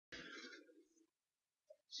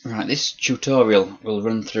Right, this tutorial will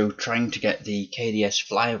run through trying to get the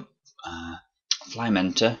KDS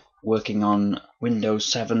Flymentor working on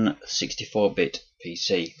Windows 7 64-bit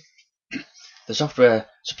PC. The software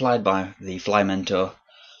supplied by the Flymentor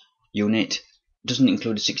unit doesn't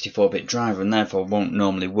include a 64-bit driver and therefore won't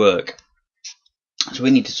normally work. So we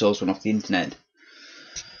need to source one off the internet.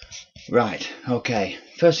 Right, okay.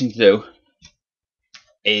 First thing to do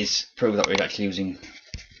is prove that we're actually using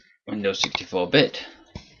Windows 64-bit.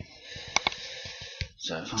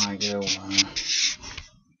 So if I go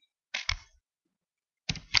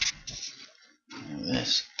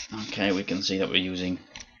this, okay, we can see that we're using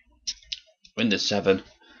Windows 7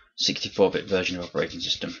 64-bit version of operating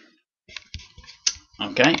system.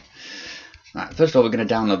 Okay, right, first of all we're going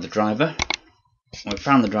to download the driver. We've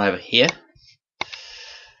found the driver here,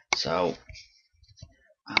 so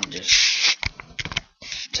I'll just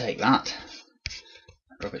take that,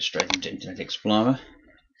 drop it straight into Internet Explorer.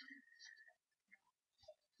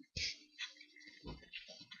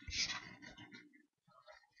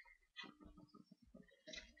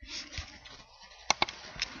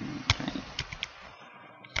 Okay.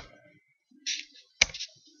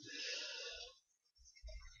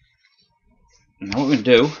 Now what we're going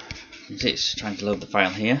to do is it's trying to load the file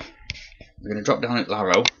here. We're going to drop down at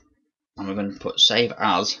arrow and we're going to put save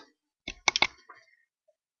as,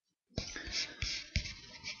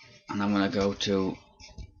 and I'm going to go to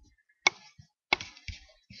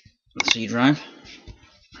the C drive.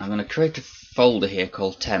 I'm going to create a folder here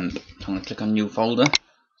called temp. So I'm going to click on new folder,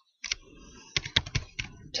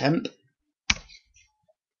 temp,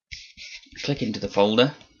 click into the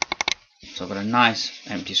folder. So I've got a nice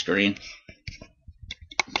empty screen.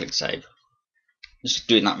 Click save. Just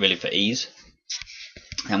doing that really for ease.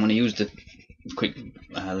 I'm going to use the quick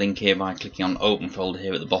link here by clicking on open folder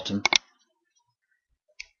here at the bottom.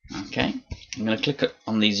 Okay, I'm going to click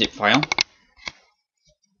on the zip file.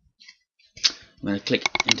 I'm going to click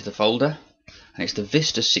into the folder, and it's the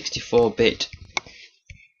Vista 64-bit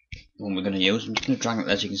one we're going to use. I'm just going to drag it,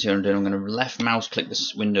 as you can see what I'm doing. I'm going to left mouse click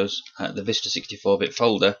this Windows, the Vista 64-bit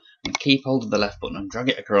folder, and keep hold of the left button and drag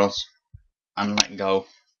it across and let go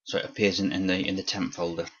so it appears in the temp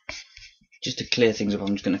folder. Just to clear things up,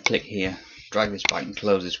 I'm just going to click here, drag this back and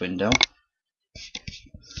close this window.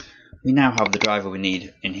 We now have the driver we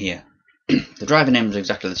need in here. The driver name is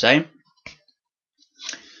exactly the same.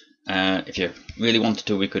 If you really wanted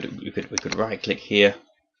to, we could right click here,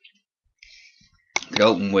 we could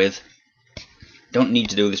open with. Don't need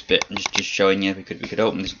to do this bit. I'm just showing you. We could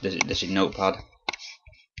open this in Notepad.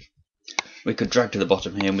 We could drag to the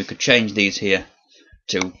bottom here, and we could change these here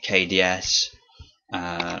to KDS,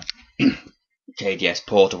 KDS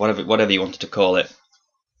port, or whatever you wanted to call it,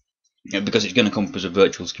 because it's going to come up as a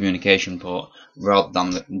virtual communication port rather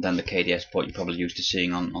than the KDS port you're probably used to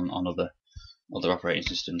seeing on other operating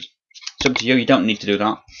systems. It's up to you. You don't need to do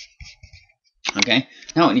that. Okay.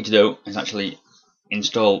 Now what I need to do is actually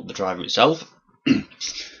install the driver itself.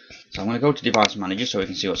 So I'm going to go to Device Manager so we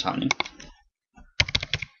can see what's happening.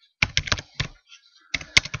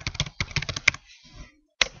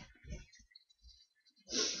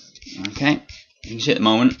 Okay, you can see at the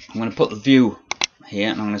moment I'm going to put the view here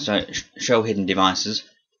and I'm going to say show hidden devices.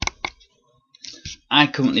 I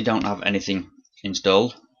currently don't have anything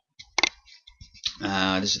installed.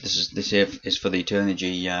 This here is for the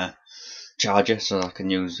Eternity charger, so I can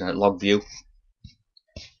use log view.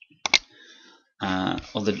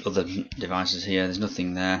 Other devices here, there's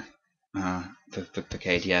nothing there for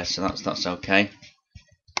KDS, so that's okay.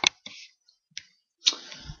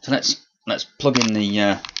 So let's plug in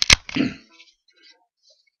the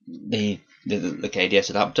KDS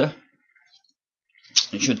adapter.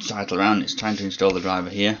 It should title around. It's trying to install the driver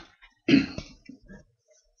here.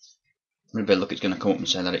 With a bit of luck, it's going to come up and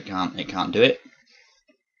say that it can't do it.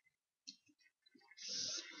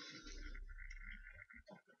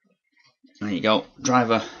 There you go.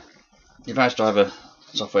 Device driver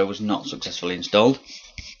software was not successfully installed.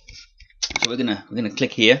 So we're gonna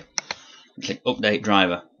click here and click update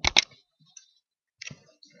driver.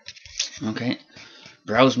 Okay.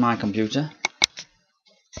 Browse my computer.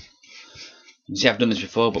 You can see I've done this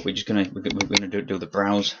before, but we're gonna do the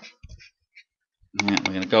browse. Yeah,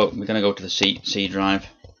 we're gonna go to the C drive.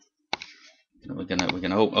 We're gonna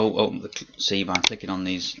open the C by clicking on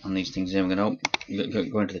these things here. We're gonna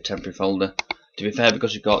go into the temporary folder. To be fair,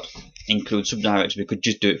 because we've got include subdirectory, we could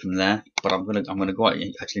just do it from there. But I'm gonna go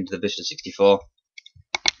actually into the Vista 64.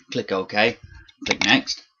 Click OK. Click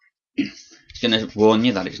next. It's gonna warn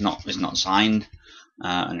you that it's not signed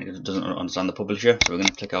and it doesn't understand the publisher. So we're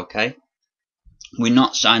gonna click OK. We're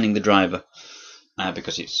not signing the driver.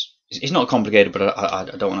 because it's not complicated, but I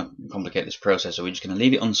don't want to complicate this process, so we're just going to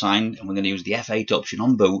leave it unsigned, and we're going to use the F8 option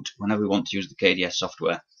on boot whenever we want to use the KDS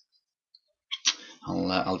software.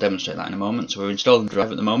 I'll demonstrate that in a moment. So we're installing the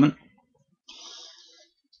drive at the moment.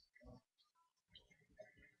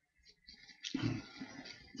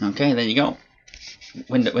 Okay, there you go.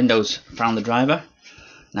 Windows found the driver.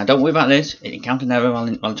 Now don't worry about this. It encountered an error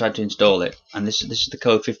while I tried to install it, and this is the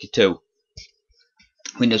code 52.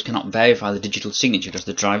 Windows cannot verify the digital signature because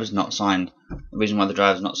the driver is not signed. The reason why the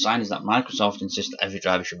driver is not signed is that Microsoft insists that every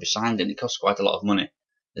driver should be signed, and it costs quite a lot of money.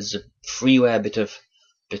 There's a freeware bit of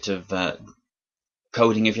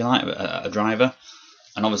coding, if you like, a driver,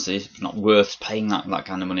 and obviously it's not worth paying that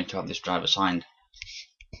kind of money to have this driver signed.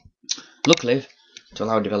 Luckily, to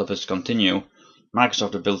allow developers to continue,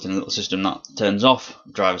 Microsoft have built in a little system that turns off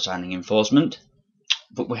driver signing enforcement,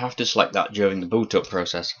 but we have to select that during the boot up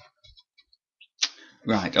process.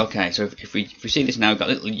 Right, okay, so if we see this now, we've got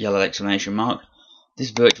a little yellow exclamation mark.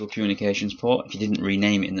 This virtual communications port, if you didn't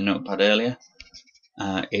rename it in the notepad earlier,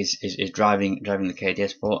 is driving the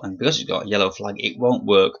KDS port, and because it's got a yellow flag, it won't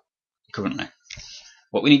work currently.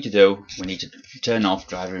 What we need to do, we need to turn off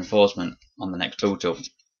driver enforcement on the next boot up.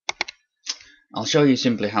 I'll show you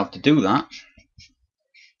simply how to do that.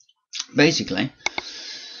 Basically,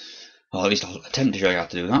 or at least I'll attempt to show you how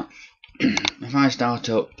to do that. If I start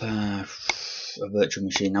up a virtual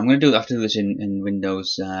machine, I'm going to have to do this in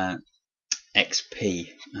Windows XP,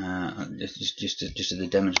 just as a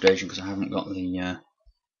demonstration, because I haven't got the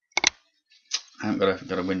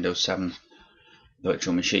got a Windows 7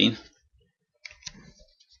 virtual machine.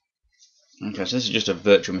 Okay, so this is just a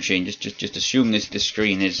virtual machine. Just assume this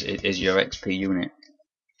screen is your XP unit.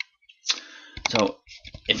 So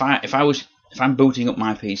if I'm booting up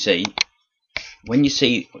my PC, when you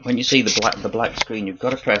see the black screen, you've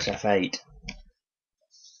got to press F8.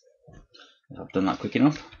 If I've done that quick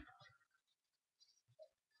enough.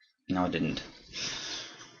 No, I didn't.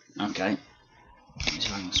 Okay. Let me see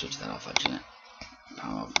if I can switch that off actually.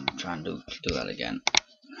 Power off and try and do that again.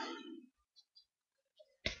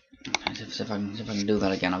 Okay, see if I can do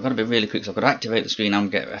that again. I've got to be really quick, so I've got to activate the screen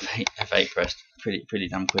and get F8 pressed pretty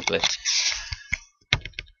damn quickly.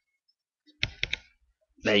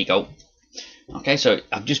 There you go. Okay, so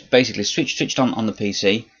I've just basically switched on the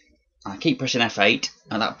PC. I keep pressing F8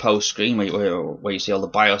 at that post screen where you see all the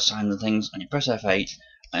BIOS signs and things, and you press F8,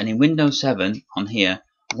 and in Windows 7 on here,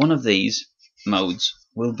 one of these modes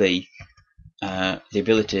will be the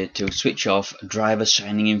ability to switch off driver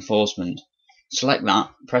signing enforcement. Select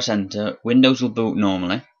that, press enter, Windows will boot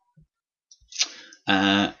normally.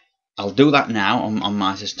 I'll do that now on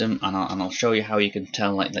my system, and I'll show you how you can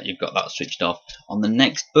tell that you've got that switched off. On the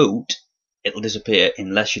next boot, it'll disappear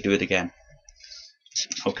unless you do it again.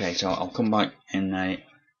 Okay, so I'll come back in a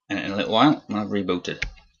little while when I've rebooted.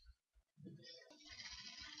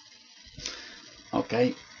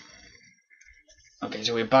 Okay,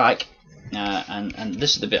 so we're back, and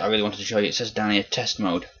this is the bit I really wanted to show you. It says down here test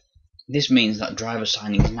mode. This means that driver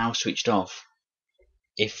signing is now switched off.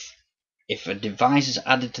 If a device is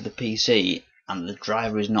added to the PC and the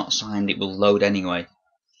driver is not signed, it will load anyway.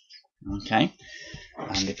 Okay,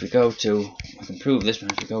 and if we go to, I can prove this,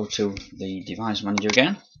 but if we go to the device manager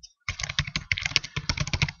again,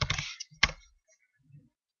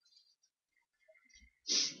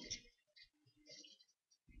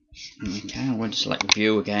 okay, I'm going to select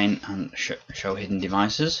view again and show hidden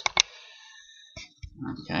devices.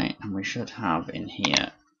 Okay, and we should have in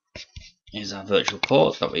here is our virtual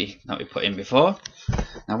port that we put in before.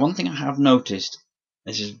 Now, one thing I have noticed,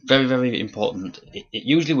 this is very important. It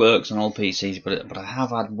usually works on all PCs, but I have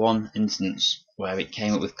had one instance where it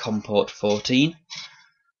came up with COM port 14.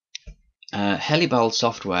 Helibald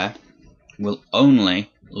software will only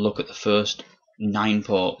look at the first 9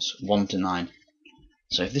 ports, 1 to 9.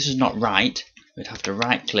 So if this is not right, we'd have to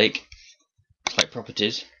right click, select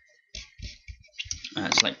properties,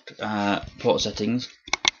 select port settings,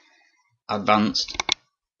 advanced,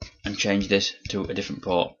 and change this to a different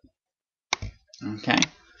port. Okay.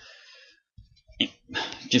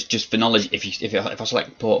 Just for knowledge, if I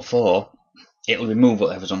select port 4, it'll remove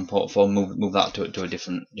whatever's on port 4, move that to a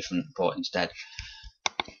different port instead.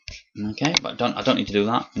 Okay, but I don't need to do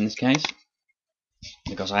that in this case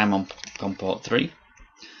because I am on COM port 3.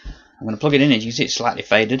 I'm going to plug it in. As you can see, it's slightly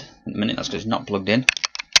faded at the minute. That's because it's not plugged in.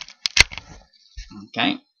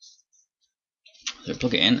 Okay, so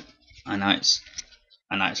plug it in, and now it's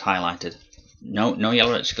highlighted. No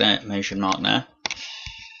yellow exclamation mark there.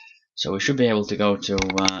 So we should be able to go to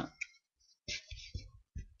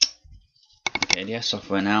KDS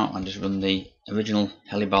software now and just run the original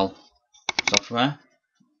Helibald software.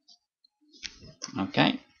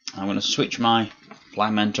 Okay, I'm going to switch my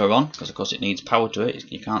Flymentor on because of course it needs power to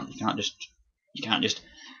it. You can't just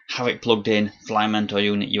have it plugged in, Flymentor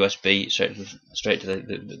unit USB straight to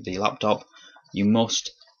the laptop. You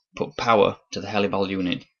must put power to the Helibal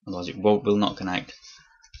unit, otherwise it will not connect.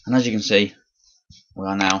 And as you can see, we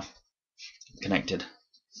are now connected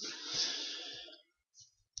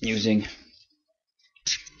using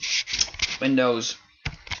Windows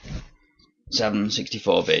 7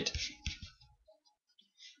 64-bit.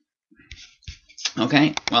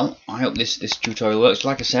 Okay, well, I hope this tutorial works.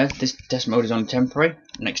 Like I said, this test mode is only temporary.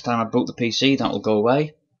 Next time I boot the PC, that will go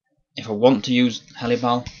away. If I want to use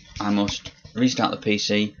Helibal, I must restart the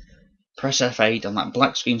PC, press F8 on that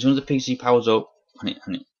black screen. As soon as the PC powers up and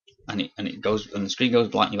it goes, and the screen goes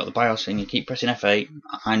black, and you've got the BIOS thing, you keep pressing F8.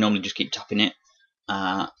 I normally just keep tapping it,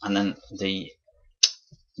 and then the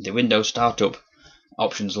Windows startup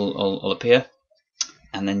options will appear,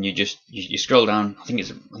 and then you scroll down. I think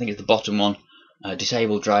it's the bottom one.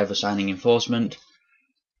 Disable driver signing enforcement.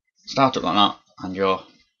 Start up like that, and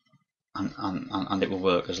and it will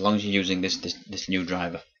work as long as you're using this new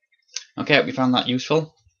driver. Okay, I hope you found that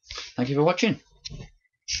useful. Thank you for watching.